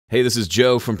Hey, this is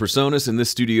Joe from Presonus. In this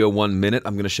Studio 1 Minute,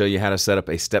 I'm going to show you how to set up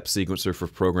a step sequencer for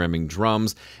programming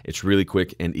drums. It's really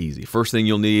quick and easy. First thing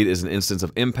you'll need is an instance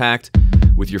of Impact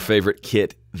with your favorite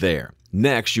kit there.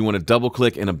 Next, you want to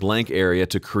double-click in a blank area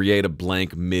to create a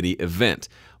blank MIDI event.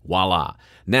 Voila!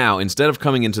 Now, instead of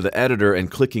coming into the editor and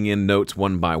clicking in notes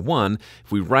one by one,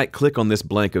 if we right-click on this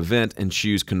blank event and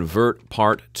choose Convert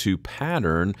Part to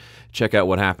Pattern, check out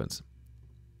what happens.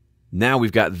 Now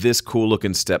we've got this cool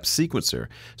looking step sequencer.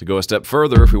 To go a step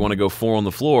further, if we want to go 4 on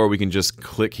the floor, we can just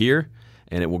click here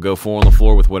and it will go 4 on the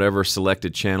floor with whatever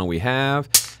selected channel we have.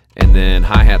 And then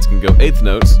hi-hats can go 1/8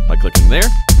 notes by clicking there.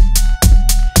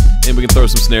 And we can throw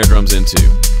some snare drums in too.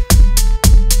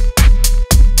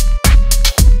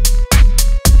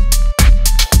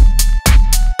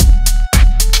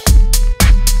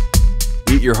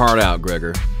 Eat your heart out,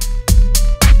 Gregor.